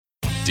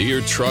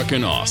Dear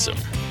Truckin' Awesome.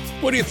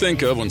 What do you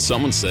think of when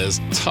someone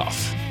says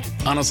tough?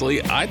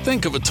 Honestly, I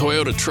think of a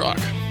Toyota truck.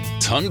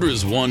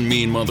 Tundra's one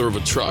mean mother of a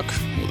truck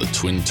with a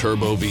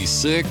twin-turbo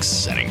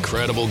V6 and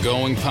incredible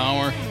going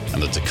power,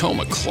 and the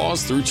Tacoma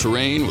claws through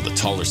terrain with a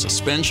taller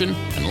suspension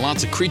and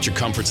lots of creature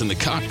comforts in the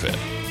cockpit.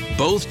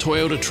 Both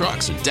Toyota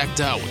trucks are decked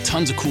out with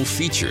tons of cool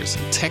features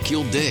and tech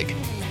you'll dig.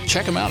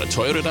 Check them out at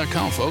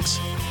Toyota.com, folks.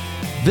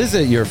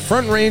 Visit your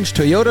Front Range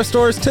Toyota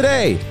stores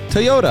today.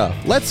 Toyota,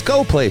 let's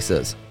go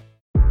places.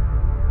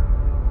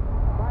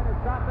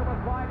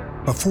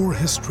 Before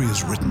history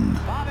is written,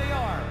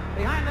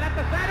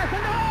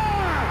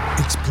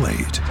 it's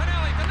played.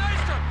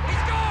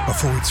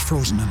 Before it's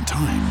frozen in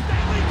time,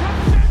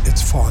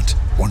 it's fought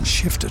one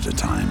shift at a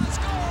time.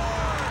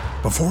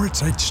 Before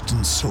it's etched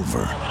in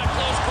silver,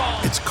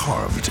 it's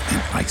carved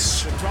in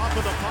ice.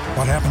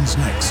 What happens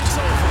next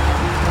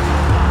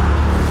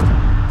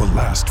will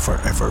last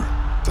forever.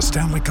 The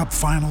Stanley Cup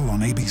Final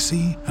on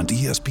ABC and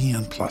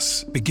ESPN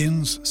Plus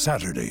begins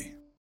Saturday.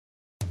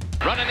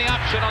 Running the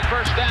option on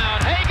first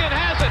down. Hagan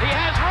has it. He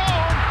has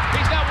room.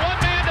 He's got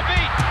one man to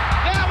beat.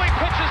 Now he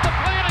pitches to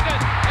Flanagan,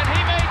 and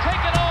he may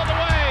take it all the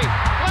way.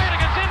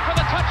 Flanagan's in for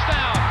the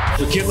touchdown.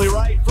 McKinley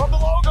Wright from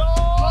the logo.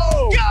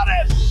 Oh, got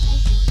it!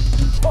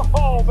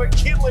 Oh,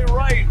 McKinley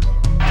Wright.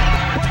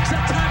 Breaks a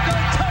tackle.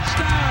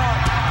 Touchdown.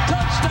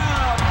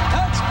 Touchdown.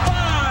 That's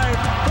 5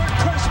 for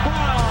Chris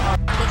Brown.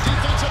 The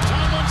defensive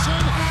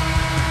Tomlinson.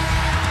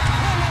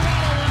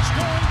 Colorado is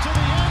going to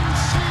the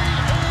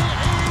NCAA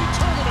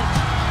tournament.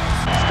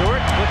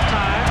 Stewart with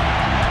time.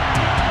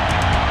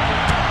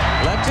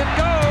 Lets it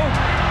go.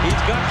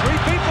 He's got 3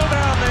 people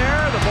down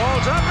there. The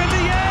ball's up in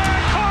the air.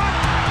 Caught.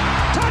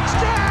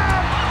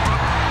 Touchdown.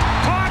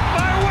 Caught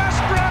by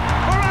Westbrook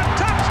for a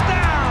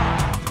touchdown.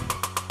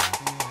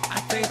 I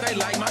think they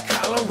like my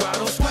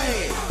Colorado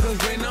swag. Cause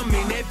when I'm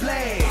in that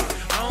play,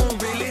 I don't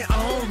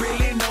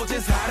really know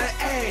just how to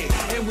act.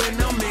 And when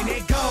I'm in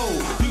it go,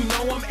 you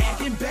know I'm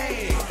acting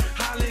bad.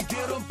 Holly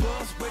get a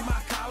bus with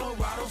my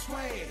Colorado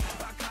swag.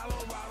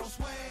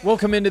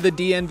 Welcome into the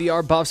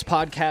DNVR Buffs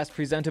podcast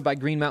presented by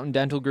Green Mountain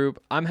Dental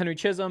Group. I'm Henry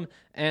Chisholm,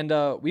 and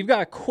we've got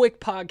a quick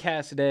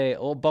podcast today, a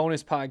little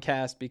bonus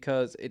podcast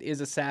because it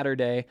is a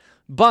Saturday.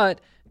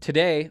 But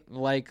today,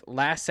 like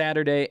last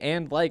Saturday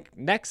and like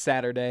next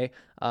Saturday,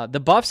 the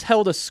Buffs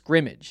held a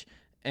scrimmage,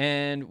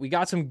 and we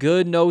got some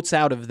good notes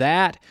out of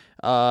that,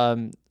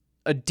 a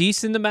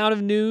decent amount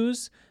of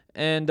news,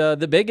 and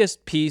the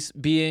biggest piece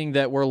being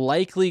that we're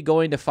likely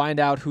going to find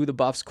out who the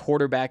Buffs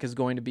quarterback is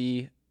going to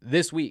be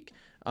this week.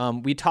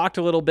 We talked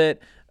a little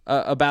bit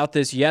about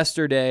this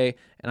yesterday,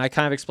 and I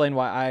kind of explained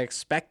why I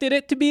expected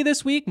it to be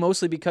this week,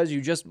 mostly because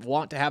you just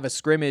want to have a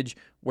scrimmage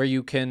where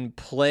you can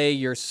play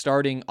your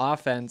starting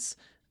offense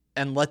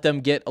and let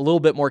them get a little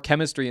bit more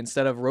chemistry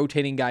instead of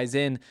rotating guys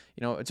in.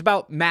 You know, it's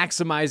about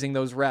maximizing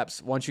those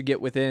reps once you get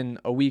within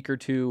a week or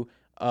two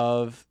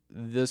of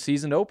the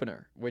season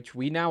opener, which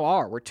we now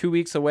are. We're 2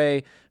 weeks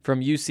away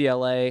from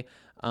UCLA,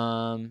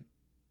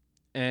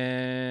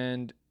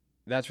 and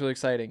that's really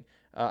exciting.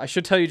 I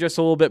should tell you just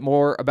a little bit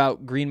more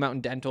about Green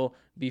Mountain Dental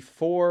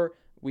before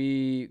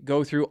we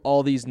go through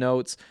all these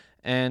notes.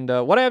 And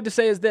what I have to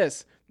say is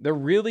this. They're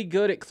really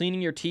good at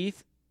cleaning your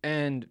teeth,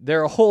 and there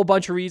are a whole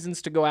bunch of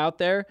reasons to go out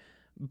there,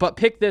 but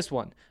pick this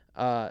one.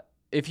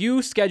 If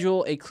you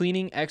schedule a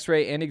cleaning,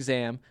 x-ray, and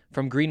exam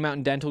from Green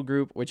Mountain Dental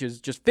Group, which is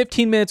just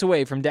 15 minutes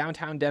away from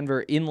downtown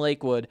Denver in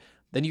Lakewood,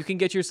 then you can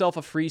get yourself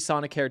a free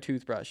Sonicare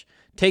toothbrush.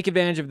 Take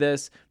advantage of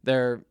this.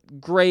 They're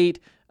great.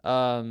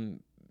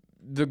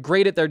 They're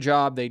great at their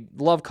job. They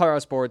love Colorado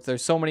sports.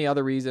 There's so many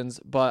other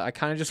reasons, but I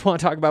kind of just want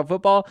to talk about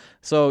football.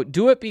 So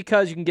do it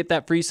because you can get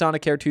that free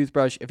Sonicare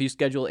toothbrush if you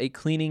schedule a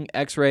cleaning,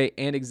 x-ray,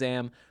 and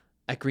exam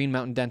at Green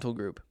Mountain Dental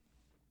Group.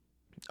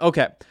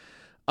 Okay.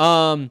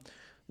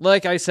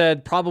 Like I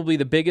said, probably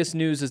the biggest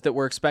news is that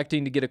we're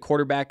expecting to get a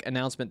quarterback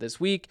announcement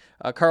this week.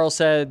 Carl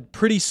said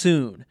pretty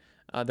soon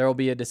there will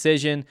be a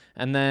decision,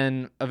 and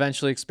then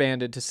eventually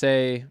expanded to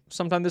say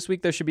sometime this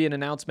week there should be an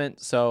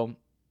announcement. So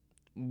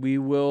we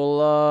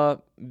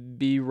will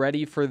be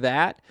ready for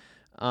that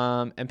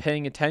and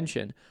paying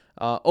attention.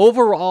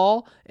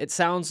 Overall, it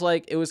sounds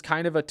like it was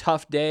kind of a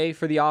tough day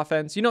for the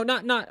offense. You know,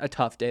 not a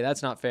tough day.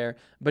 That's not fair.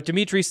 But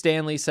Dimitri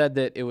Stanley said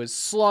that it was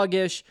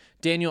sluggish.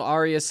 Daniel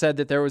Arias said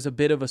that there was a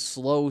bit of a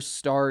slow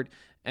start.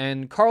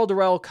 And Carl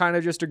Durrell kind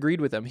of just agreed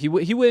with him. He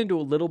went into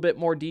a little bit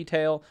more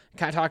detail,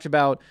 kind of talked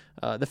about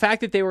the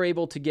fact that they were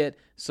able to get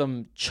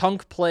some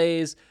chunk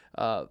plays,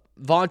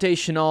 Vontae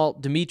Chenault,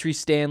 Dimitri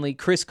Stanley,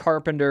 Chris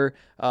Carpenter,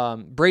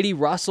 Brady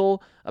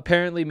Russell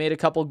apparently made a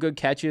couple good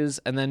catches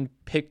and then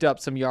picked up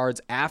some yards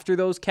after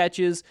those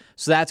catches.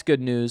 So that's good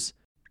news.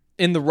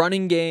 In the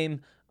running game,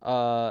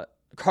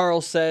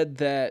 Carl said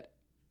that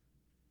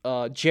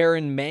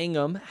Jaron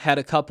Mangum had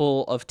a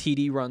couple of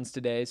TD runs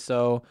today.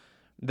 So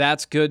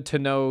that's good to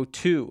know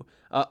too.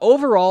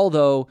 Overall,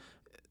 though,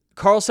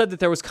 Carl said that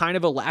there was kind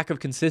of a lack of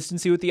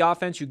consistency with the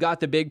offense. You got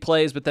the big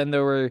plays, but then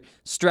there were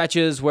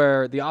stretches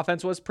where the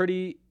offense was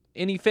pretty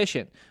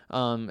inefficient.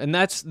 And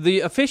that's the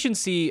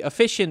efficiency.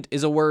 Efficient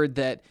is a word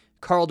that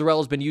Carl Durrell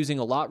has been using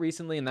a lot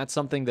recently, and that's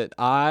something that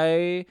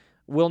I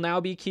will now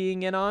be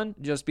keying in on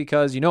just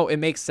because, it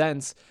makes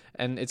sense,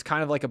 and it's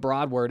kind of like a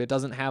broad word. It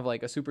doesn't have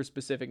like a super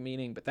specific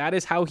meaning, but that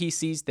is how he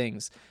sees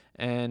things.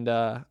 And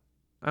I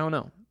don't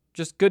know.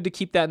 Just good to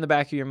keep that in the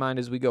back of your mind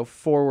as we go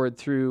forward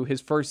through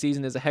his first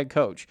season as a head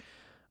coach.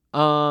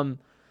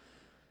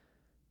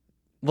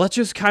 Let's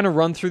just kind of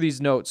run through these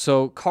notes.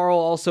 So Carl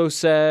also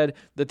said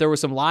that there was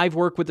some live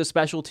work with the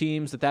special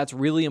teams, that's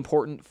really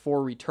important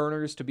for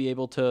returners to be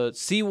able to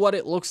see what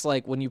it looks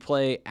like when you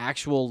play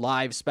actual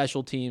live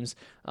special teams.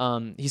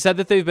 He said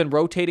that they've been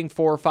rotating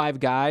 4 or 5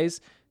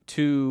 guys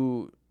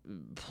to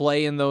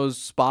play in those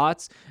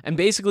spots, and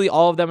basically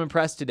all of them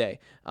impressed today.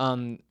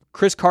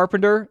 Chris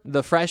Carpenter,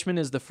 the freshman,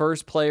 is the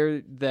first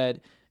player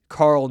that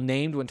Carl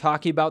named when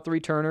talking about the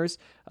returners.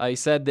 He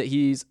said that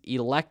he's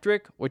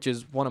electric, which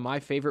is one of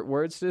my favorite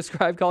words to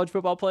describe college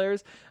football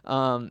players,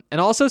 and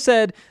also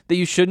said that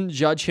you shouldn't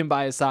judge him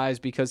by his size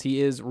because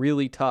he is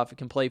really tough and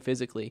can play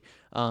physically.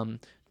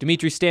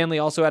 Dimitri Stanley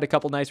also had a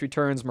couple nice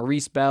returns,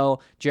 Maurice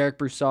Bell, Jarek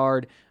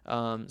Broussard.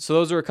 So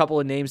those are a couple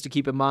of names to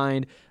keep in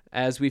mind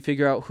as we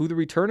figure out who the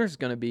returner is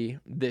going to be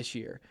this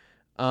year.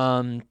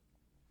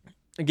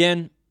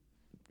 Again,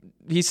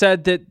 he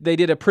said that they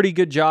did a pretty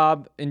good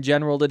job in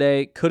general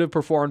today, could have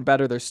performed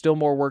better. There's still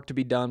more work to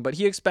be done, but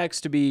he expects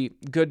to be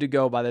good to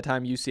go by the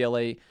time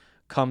UCLA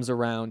comes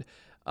around.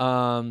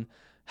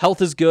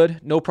 Health is good,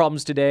 no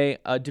problems today.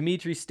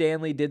 Dimitri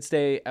Stanley did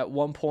say at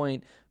one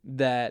point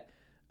that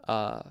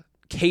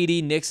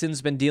Katie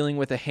Nixon's been dealing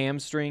with a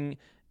hamstring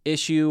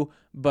issue,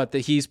 but that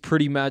he's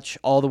pretty much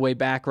all the way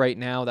back right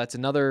now. That's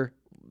another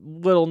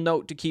little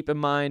note to keep in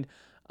mind.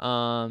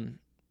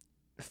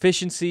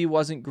 Efficiency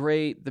wasn't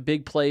great. The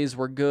big plays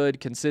were good.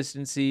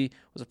 Consistency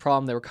was a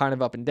problem. They were kind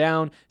of up and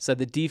down. Said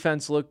the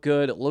defense looked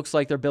good. It looks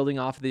like they're building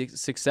off of the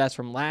success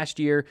from last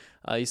year.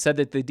 He said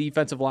that the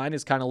defensive line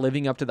is kind of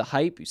living up to the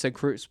hype. He said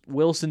Chris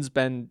Wilson's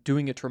been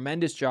doing a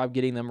tremendous job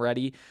getting them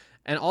ready,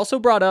 and also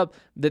brought up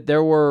that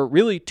there were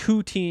really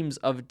 2 teams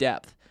of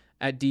depth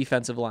at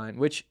defensive line,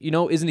 which,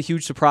 isn't a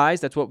huge surprise.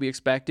 That's what we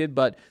expected,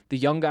 but the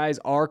young guys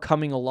are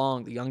coming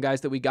along. The young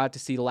guys that we got to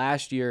see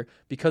last year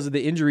because of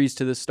the injuries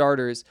to the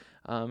starters.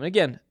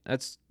 Again,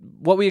 that's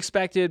what we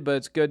expected, but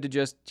it's good to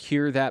just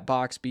hear that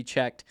box be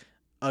checked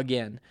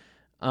again.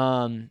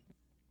 Getting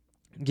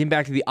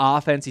back to the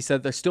offense, he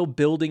said they're still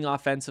building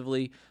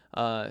offensively.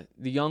 The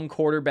young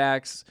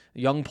quarterbacks,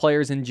 young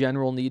players in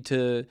general need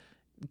to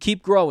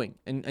keep growing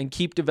and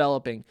keep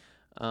developing.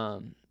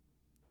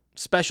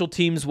 Special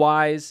teams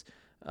wise,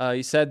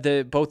 he said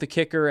that both the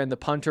kicker and the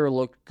punter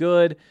looked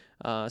good.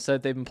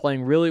 Said they've been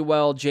playing really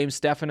well. James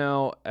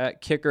Stefano at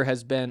kicker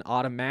has been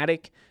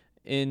automatic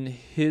in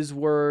his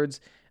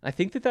words. I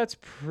think that that's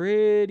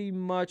pretty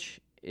much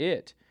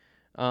it.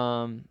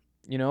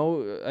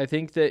 I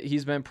think that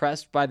he's been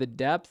impressed by the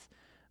depth.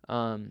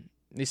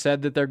 He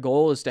said that their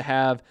goal is to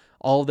have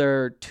all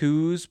their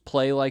 2s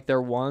play like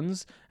their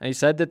 1s, and he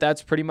said that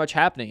that's pretty much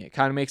happening. It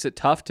kind of makes it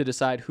tough to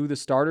decide who the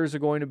starters are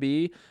going to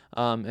be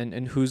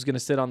and who's going to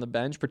sit on the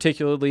bench,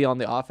 particularly on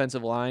the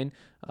offensive line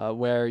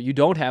where you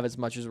don't have as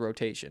much as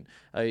rotation.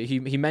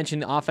 He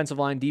mentioned offensive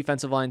line,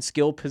 defensive line,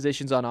 skill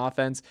positions on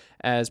offense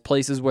as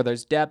places where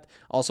there's depth.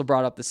 Also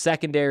brought up the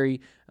secondary.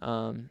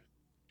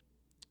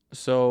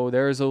 So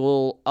there's a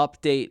little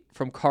update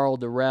from Carl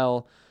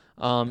Durrell.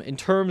 In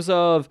terms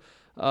of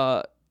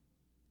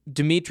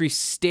Dimitri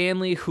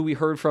Stanley, who we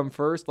heard from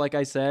first, like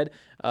I said,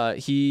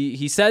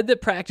 he said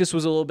that practice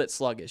was a little bit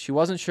sluggish. He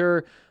wasn't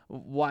sure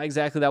why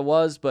exactly that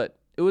was, but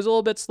it was a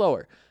little bit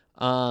slower.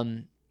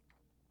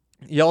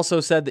 He also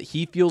said that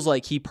he feels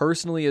like he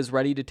personally is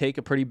ready to take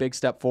a pretty big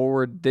step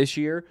forward this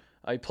year.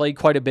 He played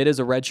quite a bit as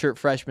a redshirt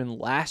freshman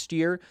last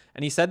year,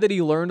 and he said that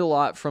he learned a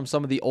lot from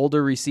some of the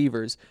older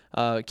receivers,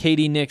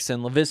 Katie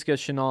Nixon, Laviska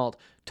Shenault,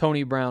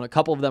 Tony Brown, a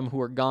couple of them who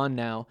are gone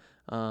now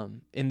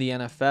in the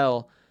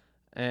NFL.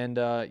 And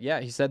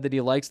he said that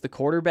he likes the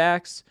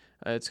quarterbacks.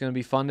 It's going to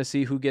be fun to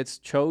see who gets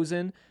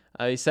chosen.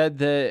 He said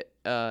that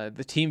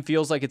the team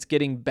feels like it's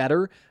getting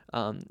better.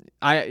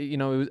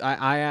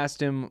 I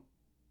asked him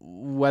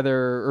what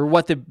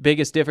the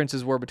biggest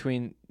differences were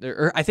between,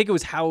 or I think it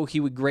was how he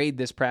would grade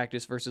this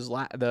practice versus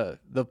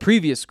the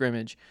previous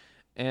scrimmage.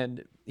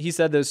 And he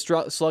said there's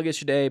sluggish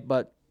today,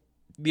 but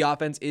the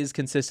offense is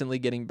consistently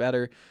getting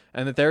better,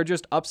 and that they're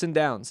just ups and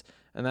downs.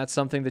 And that's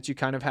something that you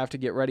kind of have to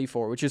get ready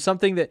for, which is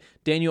something that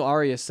Daniel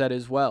Arias said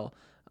as well.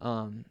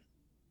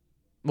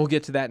 We'll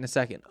get to that in a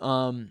second.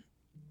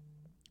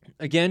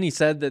 Again, he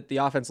said that the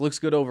offense looks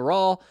good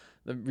overall.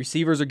 The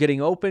receivers are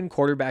getting open.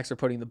 Quarterbacks are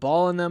putting the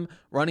ball in them.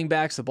 Running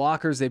backs, the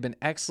blockers, they've been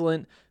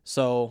excellent.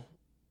 So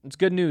it's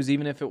good news,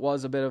 even if it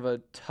was a bit of a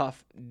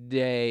tough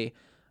day.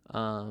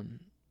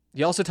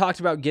 He also talked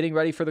about getting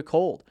ready for the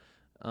cold.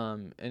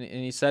 And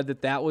he said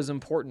that was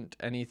important.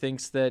 And he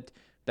thinks that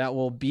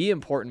will be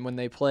important when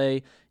they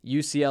play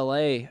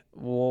UCLA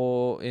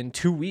in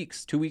 2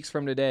 weeks, 2 weeks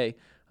from today.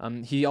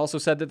 He also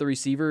said that the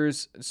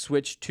receivers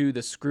switched to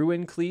the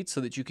screw-in cleats so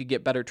that you could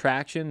get better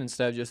traction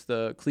instead of just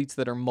the cleats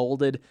that are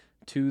molded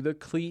to the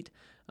cleat.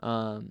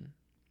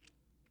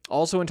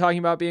 Also, when talking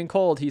about being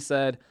cold, he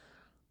said,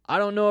 I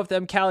don't know if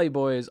them Cali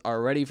boys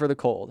are ready for the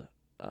cold.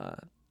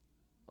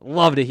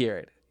 Love to hear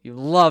it. You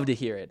love to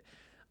hear it.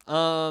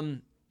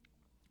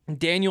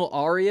 Daniel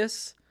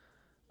Arias.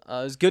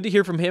 It's good to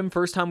hear from him.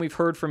 First time we've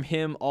heard from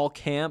him all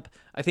camp.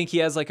 I think he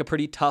has like a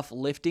pretty tough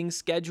lifting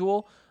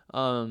schedule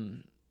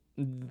in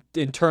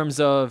terms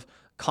of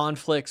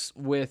conflicts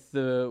with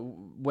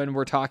when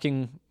we're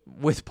talking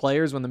with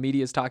players, when the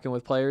media is talking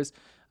with players.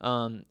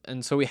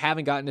 And so we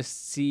haven't gotten to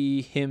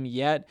see him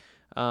yet.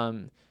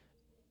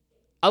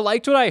 I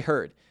liked what I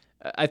heard.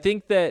 I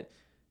think that,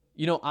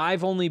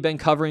 I've only been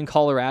covering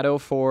Colorado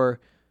for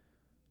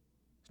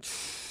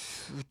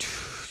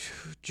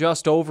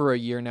just over a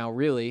year now,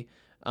 really.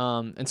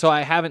 And so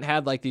I haven't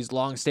had like these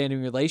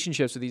long-standing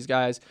relationships with these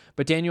guys.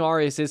 But Daniel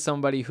Arias is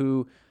somebody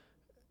who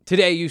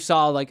today you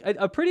saw like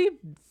a pretty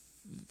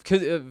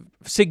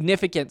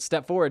significant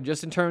step forward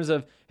just in terms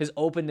of his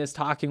openness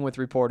talking with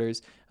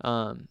reporters.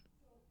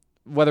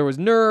 Whether it was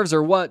nerves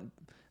or what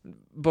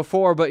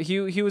before, but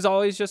he was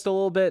always just a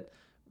little bit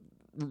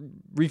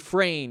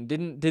refrained,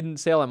 didn't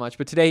say all that much,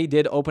 but today he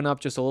did open up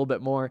just a little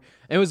bit more,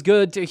 and it was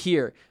good to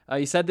hear.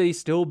 He said that he's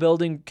still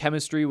building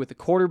chemistry with the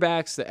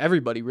quarterbacks, that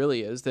everybody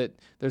really is, that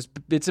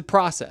it's a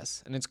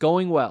process and it's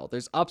going well.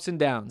 There's ups and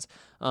downs,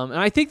 and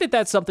I think that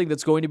that's something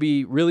that's going to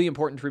be really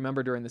important to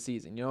remember during the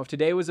season. If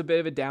today was a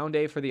bit of a down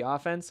day for the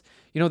offense,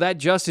 that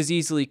just as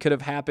easily could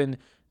have happened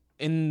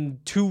in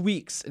 2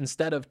 weeks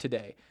instead of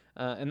today.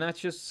 And that's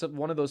just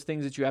one of those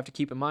things that you have to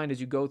keep in mind as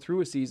you go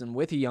through a season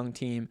with a young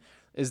team,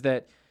 is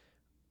that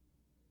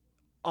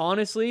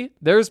honestly,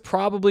 there's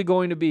probably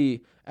going to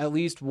be at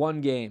least one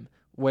game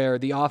where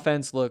the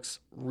offense looks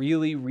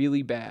really,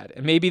 really bad.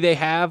 And maybe they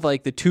have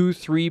like the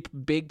 2-3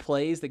 big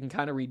plays that can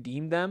kind of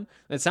redeem them.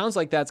 And it sounds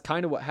like that's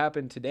kind of what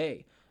happened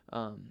today.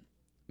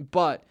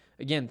 But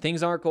again,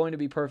 things aren't going to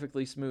be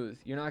perfectly smooth.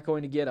 You're not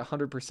going to get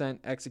 100%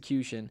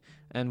 execution.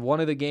 And one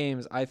of the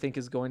games I think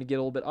is going to get a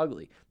little bit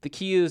ugly. The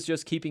key is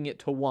just keeping it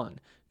to one,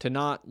 to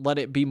not let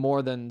it be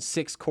more than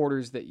 6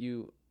 quarters that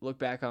you look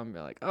back on and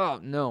be like,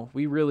 oh no,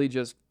 we really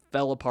just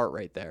fell apart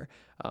right there.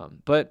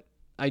 But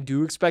I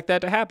do expect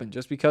that to happen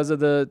just because of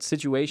the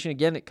situation.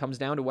 Again, it comes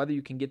down to whether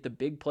you can get the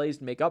big plays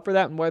to make up for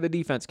that and whether the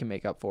defense can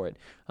make up for it.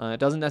 It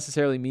doesn't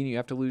necessarily mean you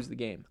have to lose the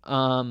game.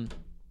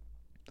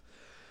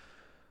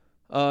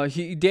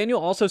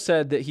 Daniel also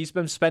said that he's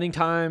been spending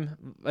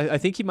time, I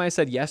think he might have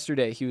said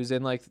yesterday, he was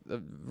in like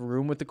the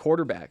room with the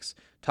quarterbacks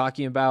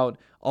talking about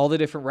all the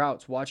different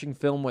routes, watching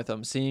film with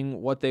them,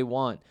 seeing what they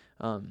want,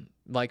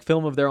 like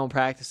film of their own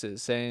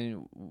practices,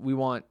 saying we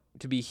want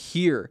to be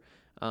here.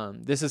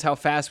 This is how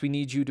fast we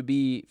need you to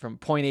be from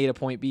point A to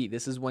point B.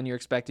 This is when you're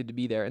expected to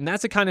be there. And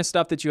that's the kind of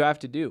stuff that you have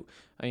to do.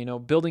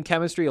 Building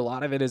chemistry, a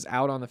lot of it is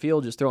out on the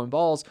field, just throwing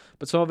balls,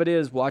 but some of it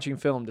is watching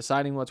film,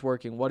 deciding what's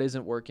working, what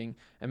isn't working,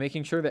 and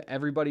making sure that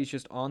everybody's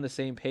just on the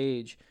same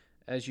page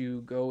as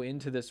you go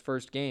into this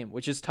first game,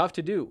 which is tough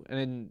to do.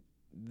 And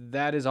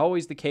that is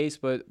always the case,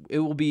 but it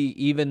will be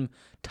even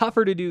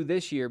tougher to do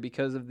this year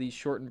because of the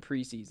shortened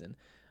preseason.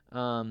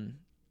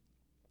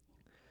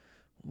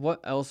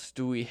 What else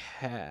do we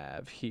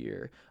have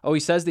here? Oh, he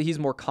says that he's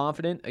more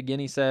confident.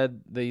 Again, he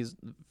said that he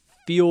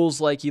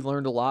feels like he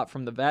learned a lot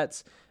from the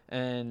vets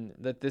and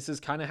that this is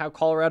kind of how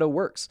Colorado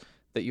works,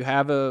 that you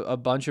have a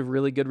bunch of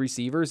really good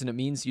receivers, and it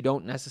means you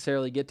don't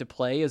necessarily get to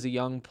play as a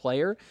young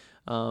player.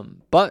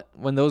 But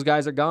when those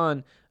guys are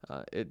gone,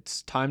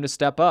 it's time to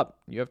step up.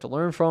 You have to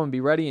learn from and be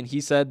ready, and he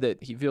said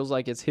that he feels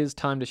like it's his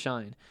time to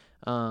shine.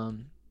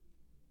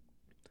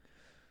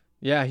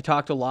 Yeah, he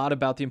talked a lot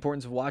about the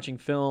importance of watching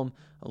film,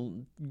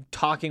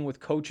 talking with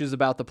coaches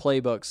about the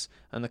playbooks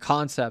and the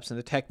concepts and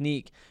the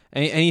technique.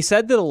 And he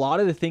said that a lot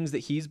of the things that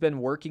he's been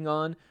working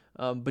on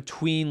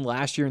between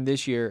last year and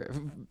this year,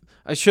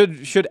 I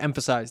should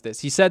emphasize this.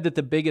 He said that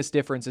the biggest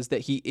difference is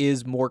that he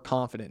is more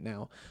confident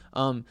now.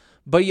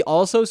 But he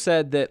also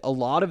said that a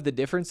lot of the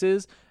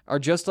differences are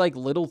just like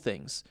little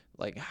things,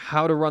 like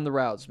how to run the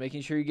routes,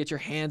 making sure you get your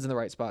hands in the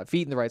right spot,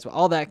 feet in the right spot,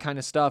 all that kind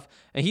of stuff.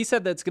 And he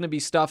said that's going to be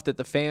stuff that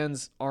the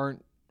fans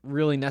aren't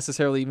really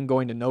necessarily even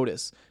going to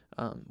notice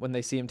when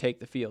they see him take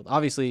the field.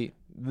 Obviously,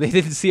 they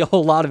didn't see a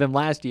whole lot of him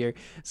last year.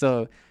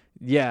 So,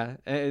 yeah,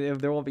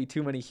 there won't be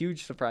too many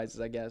huge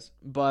surprises, I guess.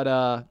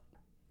 But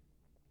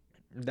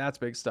that's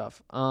big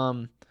stuff.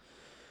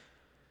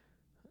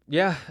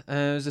 Yeah,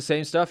 it was the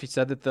same stuff. He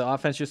said that the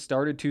offense just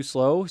started too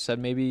slow. He said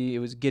maybe it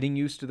was getting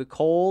used to the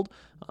cold.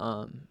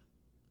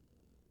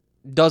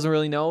 Doesn't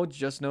really know,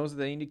 just knows that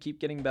they need to keep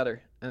getting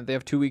better, and they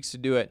have 2 weeks to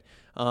do it.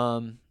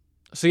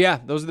 So yeah,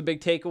 those are the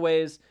big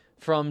takeaways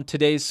from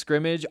today's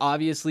scrimmage.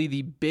 Obviously,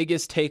 the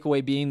biggest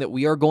takeaway being that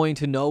we are going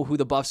to know who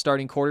the Buffs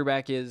starting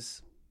quarterback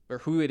is, or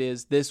who it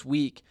is this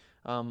week,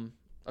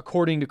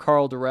 according to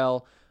Carl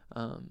Durrell.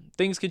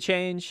 Things could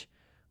change,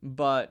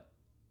 but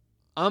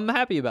I'm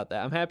happy about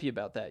that.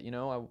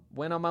 I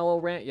went on my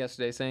little rant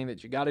yesterday saying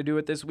that you got to do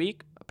it this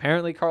week.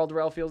 Apparently, Carl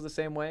Durrell feels the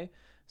same way.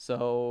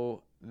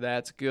 So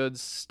that's good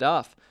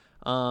stuff.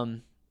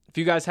 If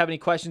you guys have any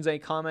questions, any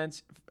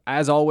comments,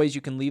 as always,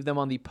 you can leave them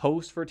on the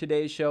post for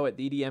today's show at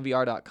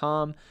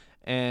ddnvr.com.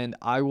 and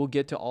I will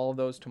get to all of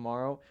those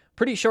tomorrow.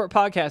 Pretty short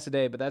podcast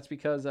today, but that's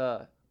because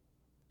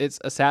it's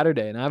a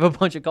Saturday, and I have a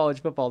bunch of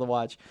college football to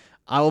watch.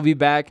 I will be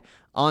back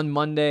on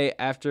Monday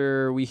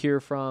after we hear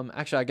from,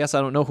 actually, I guess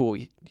I don't know who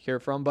we hear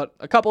from, but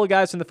a couple of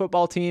guys from the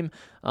football team.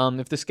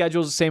 If the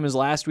schedule is the same as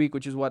last week,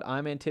 which is what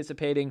I'm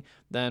anticipating,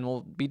 then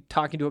we'll be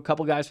talking to a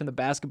couple guys from the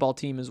basketball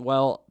team as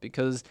well,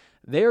 because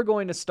they're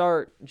going to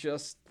start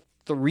just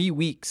 3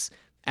 weeks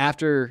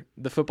after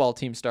the football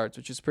team starts,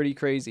 which is pretty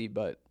crazy,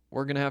 but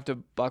we're going to have to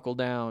buckle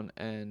down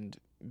and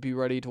be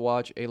ready to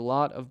watch a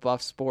lot of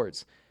Buff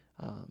sports,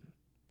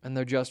 and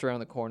they're just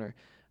around the corner.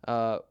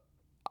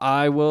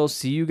 I will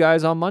see you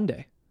guys on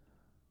Monday.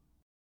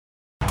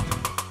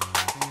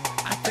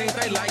 I think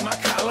they like my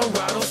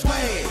Colorado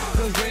swag,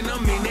 cause when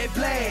I'm in that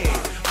flag,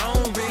 I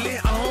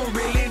don't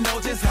really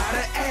know just how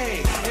to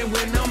act. And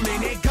when I'm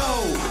in that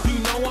goal, you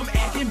know I'm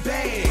acting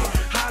bad.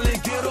 Holla,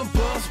 get a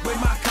bus with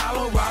my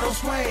Colorado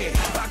swag.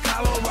 My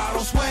Colorado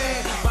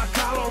swag, my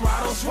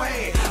Colorado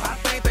swag. I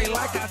think they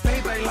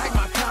like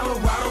my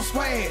Colorado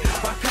swag.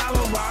 My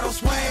Colorado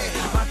swag,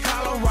 my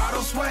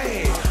Colorado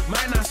swag.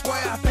 Man, I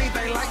swear I think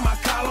they like my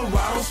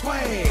Colorado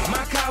swag.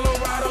 My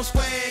Colorado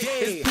swag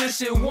is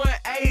pushing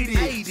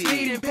 180.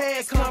 Speed and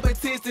pad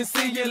competition,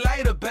 see you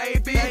later,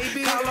 baby.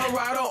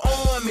 Colorado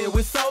Army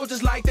with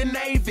soldiers like the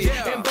Navy.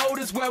 And boat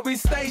is where we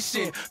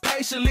station,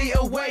 patiently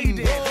awaiting.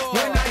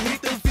 When I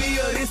hit the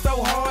field, it's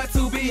so hard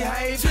to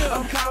behave.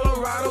 I'm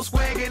Colorado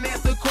swagging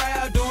as the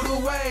crowd do the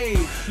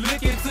wave.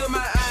 Look into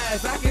my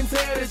eyes, I can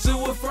tell that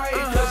you afraid.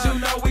 Cause you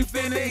know we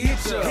finna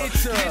hit ya.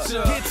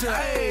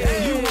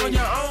 Hey, you on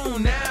your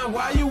own now,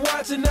 why you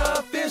watching the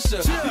official?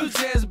 You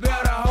just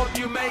better hope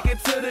you make it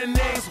to the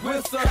next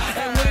whistle.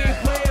 And we ain't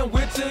playing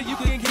with you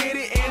can get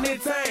it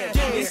anytime.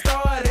 It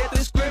started at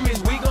the scrimmage,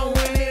 we gon'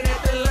 win it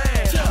at the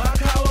line. My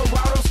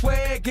Colorado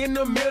swag in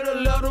the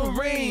middle of the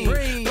ring.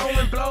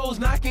 Throwing blows,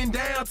 knocking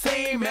down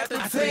team after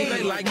team. I think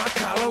they like my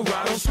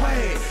Colorado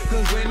swag,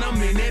 cause when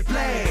I'm in that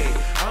flag,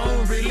 I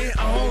don't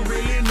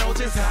really know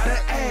just how to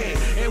act.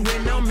 And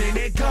when I'm in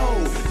that goal,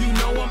 you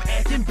know I'm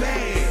acting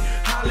bad.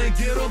 Holla,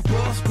 get a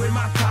bus with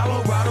my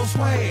Colorado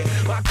swag.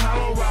 My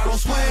Colorado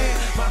swag,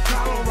 my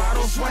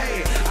Colorado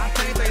swag. I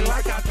think they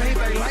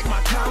like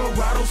my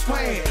Colorado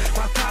swag.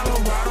 My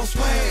Colorado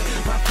swag,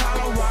 my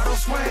Colorado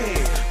swag.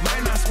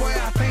 Man, I swear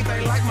I think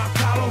they like my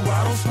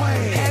Colorado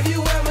swag. Have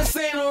you ever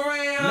seen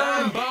around?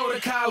 Nah, I'm Boulder,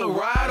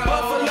 Colorado.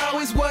 Buffalo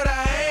is what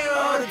I am.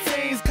 All the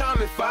teams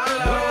come and follow.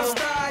 When I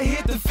start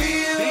hit the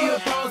field, the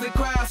opposing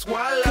crowd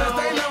swallow. Cause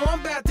they know I'm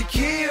about to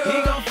kill.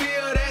 He gon'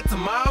 feel that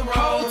tomorrow.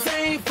 Whole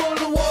team full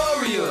of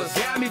warriors.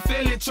 Got me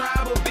feeling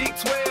tribal. Big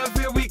 12,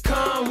 here we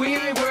come. We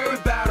ain't worried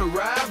about a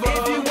rival.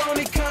 If you want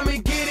it, come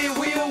and get it.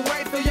 We'll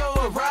wait for your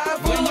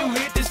arrival. When you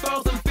hit this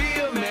frozen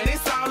field, man,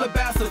 it's all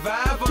about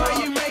survival.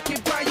 Pray you make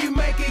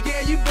it,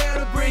 yeah, you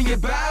better bring your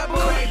Bible.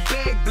 Crack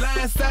back,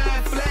 blind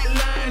side, flat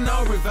line,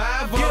 no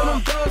revival.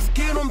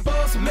 Get them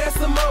bucks, mess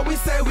them up, we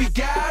say we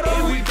got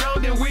them. If we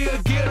don't, then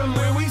we'll get them.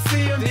 When we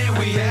see them, then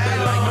we have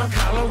them. Like my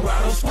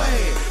Colorado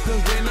swag,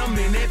 cause when I'm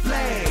in that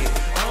flag,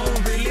 I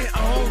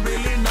don't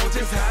really know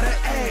just how to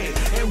act.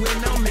 And when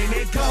I'm in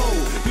that goal,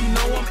 you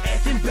know I'm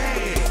acting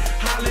bad.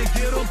 Holla,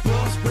 get a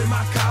bus with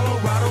my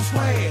Colorado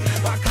swag.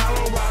 My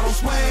Colorado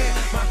swag,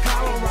 my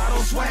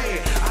Colorado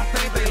swag. I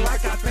think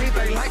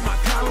they like my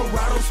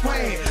Colorado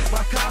swag.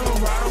 My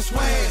Colorado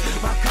swag,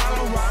 my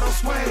Colorado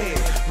swag.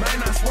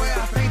 Man, I swear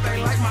I think they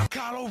like my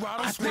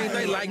Colorado swag. I think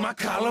they like my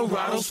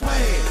Colorado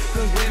swag.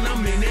 Cause when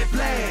I'm in that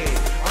flag,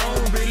 I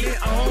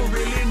don't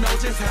really know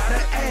just how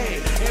to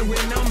act. And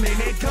when I'm in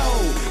that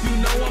goal, you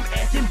know I'm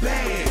acting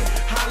bad.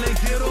 Holla,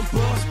 get a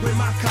bus with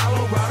my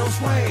Colorado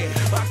swag.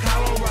 My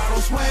Colorado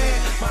swag,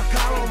 my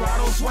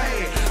Colorado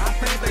swag. I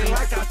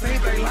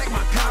think they like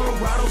my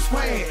Colorado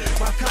swag.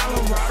 My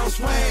Colorado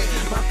swag,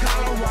 my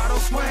Colorado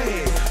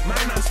swag.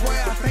 Man, I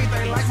swear I think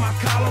they like my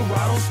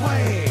Colorado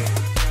swag.